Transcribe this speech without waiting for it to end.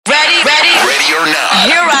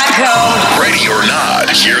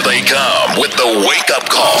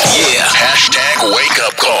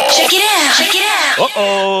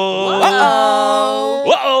Uh-oh.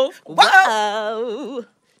 Uh-oh. Uh-oh. Whoa.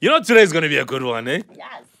 You know, today's going to be a good one, eh?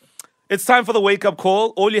 Yes. It's time for the wake-up call.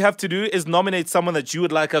 All you have to do is nominate someone that you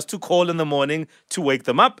would like us to call in the morning to wake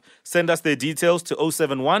them up. Send us their details to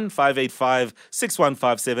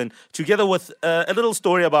 071-585-6157, together with a little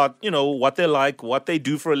story about, what they're like, what they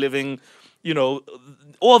do for a living,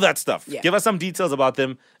 all that stuff. Yeah. Give us some details about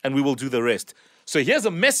them, and we will do the rest. So here's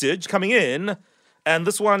a message coming in, and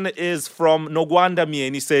this one is from Nogwanda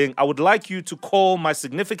Mieni saying, I would like you to call my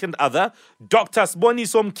significant other, Dr.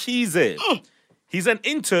 Sboniso Mkhize. He's an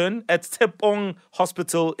intern at Tepong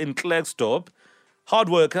Hospital in Klerksdorp. Hard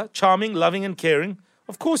worker, charming, loving and caring.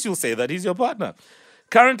 Of course you'll say that. He's your partner.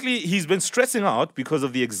 Currently, he's been stressing out because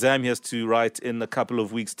of the exam he has to write in a couple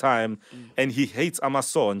of weeks' time. And he hates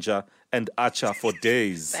Amasonja and Acha for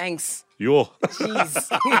days. Thanks. Yo.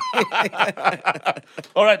 Jeez.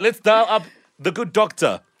 All right, let's dial up the good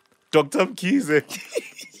doctor. Dr. Mkhize.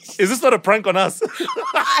 Is this not a prank on us?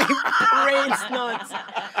 I pray it's not.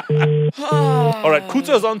 All right,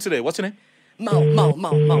 Kuto's on today. What's your name? Mal.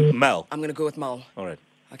 Mel. I'm going to go with Mal. All right,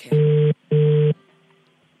 Okay.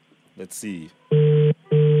 let's see.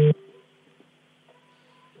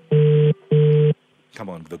 Come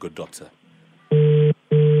on, the good doctor.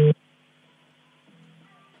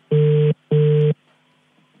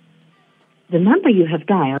 The number you have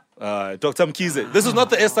dialed. Dr. Mkhize, this is not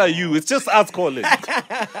the SIU. It's just us calling.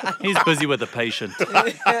 He's busy with the patient.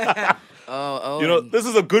 Oh. This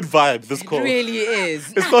is a good vibe, this It call. really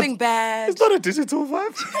is. It's Nothing not- bad. It's not a digital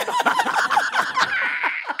vibe.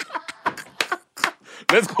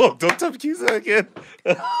 Let's call Dr. Mkhize again.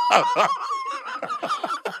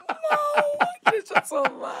 It's just so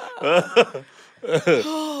bad.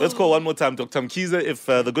 Let's call one more time, Dr. Mkhize. If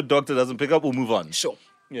the good doctor doesn't pick up, we'll move on. Sure.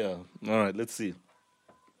 Yeah. All right, let's see.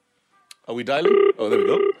 Are we dialing? Oh, there we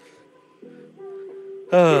go.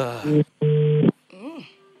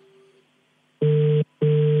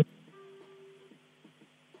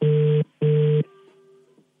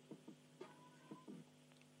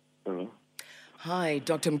 Hello. Hi,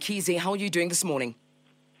 Dr. Mkhize. How are you doing this morning?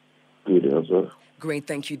 Good, sir. Great,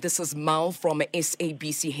 thank you. This is Mal from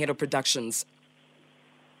SABC Head of Productions.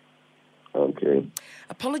 Okay.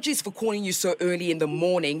 Apologies for calling you so early in the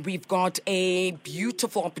morning. We've got a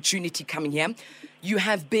beautiful opportunity coming here. You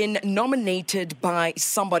have been nominated by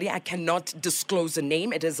somebody, I cannot disclose the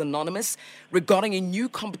name, it is anonymous, regarding a new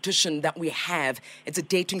competition that we have. It's a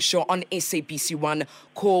dating show on SABC One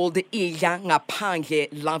called Iya Ngaphandle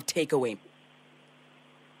Love Takeaway.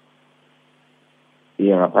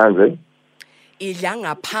 Yeah, Andre. Iya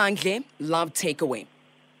Ngaphandle Love Takeaway.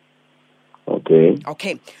 Okay.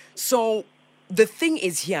 Okay, so the thing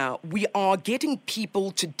is here, we are getting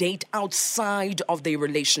people to date outside of their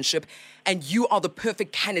relationship, and you are the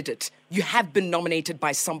perfect candidate. You have been nominated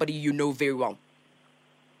by somebody you know very well.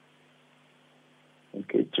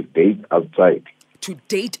 Okay, to date outside. To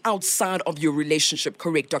date outside of your relationship,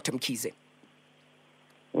 correct, Dr. Mkhize?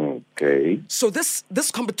 Okay. So this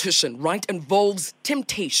competition, right, involves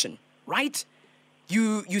temptation, right?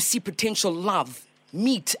 You see potential love,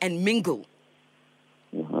 meet and mingle.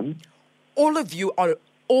 Uh-huh. All of you are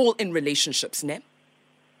all in relationships, ne?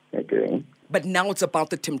 Okay. But now it's about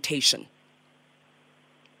the temptation.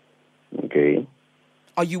 Okay.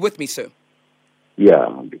 Are you with me, sir?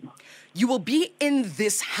 Yeah. You will be in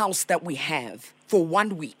this house that we have for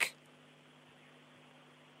 1 week.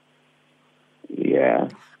 Yeah.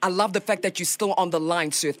 I love the fact that you're still on the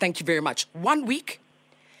line, sir. Thank you very much. 1 week.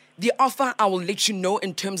 The offer, I will let you know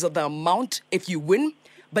in terms of the amount if you win,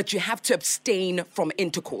 but you have to abstain from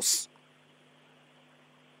intercourse.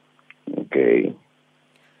 Okay.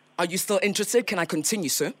 Are you still interested? Can I continue,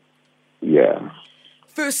 sir? Yeah.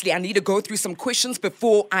 Firstly, I need to go through some questions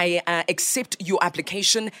before I accept your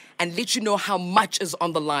application and let you know how much is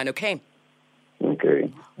on the line, okay? Okay.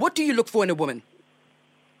 What do you look for in a woman?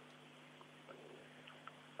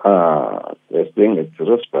 The thing is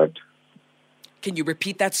respect. Can you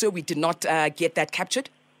repeat that, sir? We did not get that captured.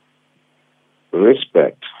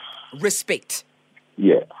 Respect. Respect.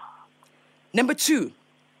 Yeah. Number 2,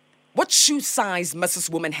 what shoe size must this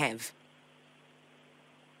woman have?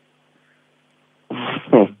 3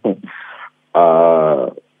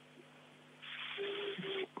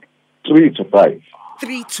 to 5.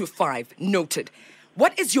 3 to 5. Noted.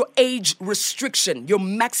 What is your age restriction, your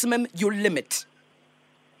maximum, your limit?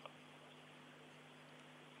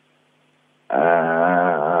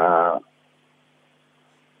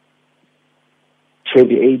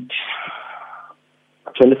 28.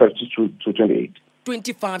 25 to 28.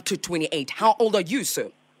 25 to 28. How old are you, sir?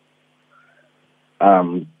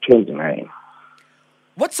 29.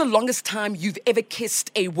 What's the longest time you've ever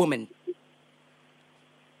kissed a woman?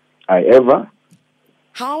 I ever?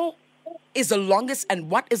 How is the longest and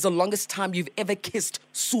what is the longest time you've ever kissed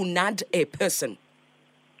sunad a person?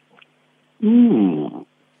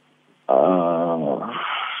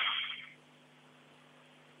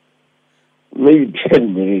 Maybe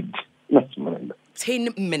 10 minutes. Not more than that.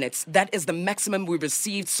 10 minutes. That is the maximum we've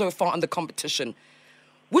received so far on the competition.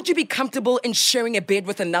 Would you be comfortable in sharing a bed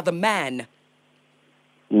with another man?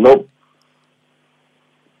 Nope.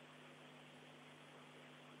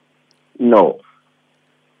 No.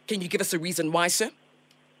 Can you give us a reason why, sir?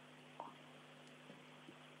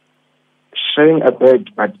 Sharing a bed,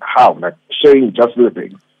 but how? Like sharing just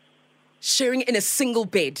living? Sharing in a single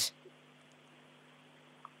bed.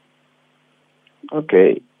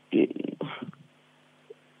 Okay.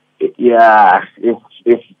 Yeah,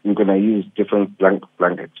 if you're gonna use different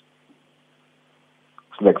blankets,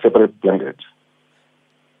 it's like separate blankets.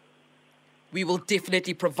 We will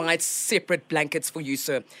definitely provide separate blankets for you,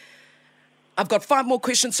 sir. I've got 5 more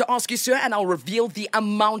questions to ask you, sir, and I'll reveal the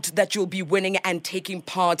amount that you'll be winning and taking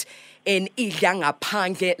part in Ilyanga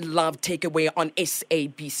Pange Love Takeaway on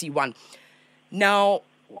SABC1. Now,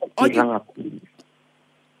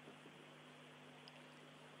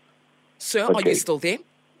 Sir, are you still there?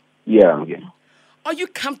 Yeah, I'm here. Are you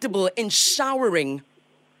comfortable in showering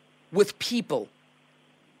with people?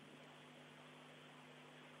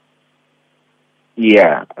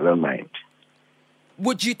 Yeah, I don't mind.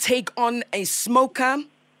 Would you take on a smoker,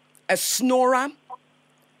 a snorer,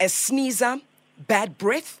 a sneezer, bad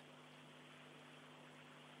breath?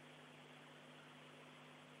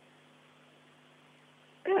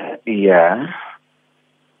 Yeah.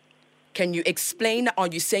 Can you explain? Are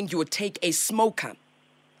you saying you would take a smoker,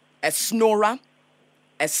 a snorer,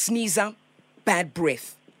 a sneezer, bad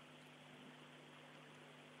breath?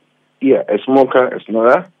 Yeah, a smoker, a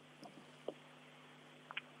snorer,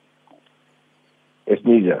 a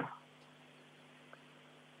sneezer.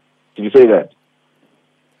 Did you say that?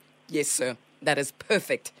 Yes, sir. That is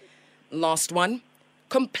perfect. Last one.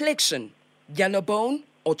 Complexion, yellow bone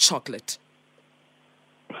or chocolate?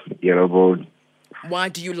 Yellow bone. Why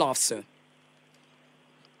do you laugh, sir?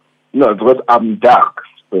 No, because I'm dark,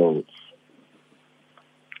 so...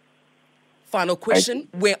 Final question.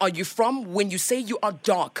 Where are you from? When you say you are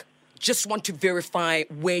dark, just want to verify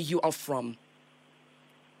where you are from.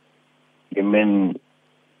 You mean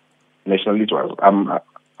nationality? I'm a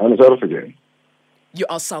South African. You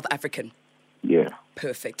are South African. Yeah.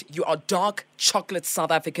 Perfect. You are dark chocolate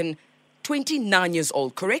South African, 29 years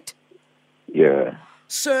old, correct? Yeah.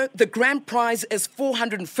 Sir, the grand prize is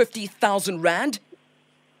 450,000 Rand.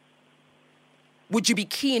 Would you be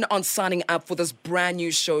keen on signing up for this brand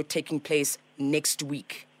new show taking place next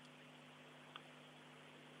week?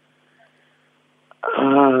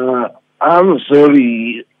 I'm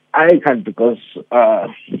sorry. I can't because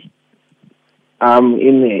I'm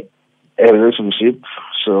in a relationship,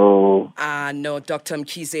 so... No, Dr.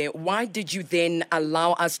 Mkhize. Why did you then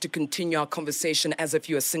allow us to continue our conversation as if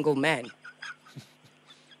you're a single man?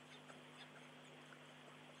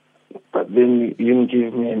 But then you didn't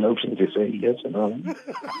give me an option to say yes or no.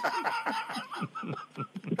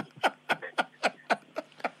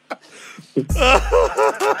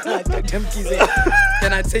 Dr. Mkhize,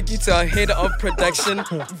 can I take you to our head of production,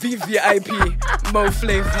 VVIP, Mo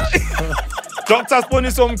Flavor? Dr.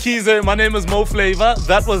 Mkhize, my name is Mo Flavor.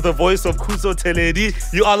 That was the voice of Kuso Teledi.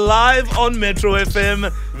 You are live on Metro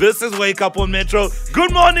FM. This is Wake Up on Metro.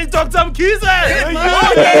 Good morning, Dr. Mkhize.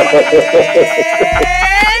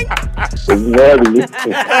 Good morning.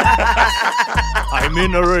 I'm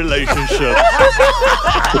in a relationship.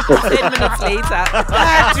 10 minutes later.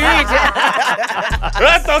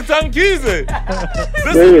 Dr. Mkhize.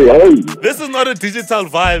 This is not a digital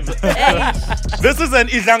vibe. This is an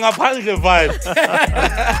Ilyanga Pange vibe.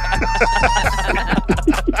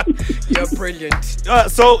 You're brilliant.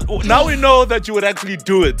 So now we know that you would actually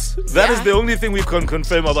do it. That is the only thing we can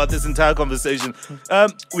confirm about this entire conversation.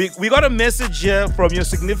 We got a message here from your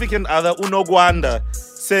significant other, Unogwanda,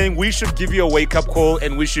 saying we should give you a wake-up call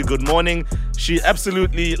and wish you good morning. She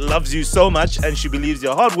absolutely loves you so much and she believes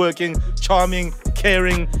you're hardworking, charming,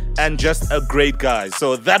 caring, and just a great guy.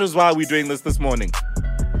 So that is why we're doing this morning.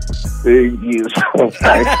 Thank you so much.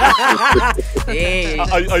 Hey.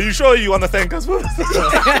 Are you sure you want to thank us for this?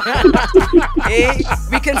 Hey,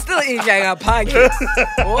 we can still eat your pancake.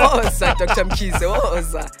 Oh, sir, Dr. Mkhize. Oh,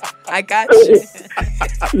 sir. I got you.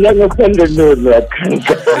 Young offender knows that.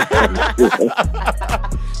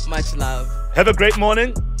 Much love. Have a great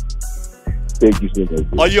morning. Thank you so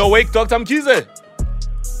much. Are you awake, Dr. Mkhize?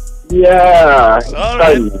 Yeah. All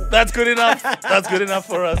right, that's good enough. That's good enough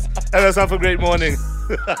for us. Have yourself a great morning.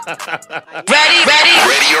 Ready?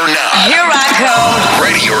 Ready or not. Here I come.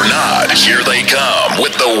 Ready or not, here they come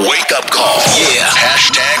with the wake up call. Yeah.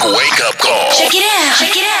 Hashtag wake up call. Check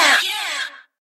it out.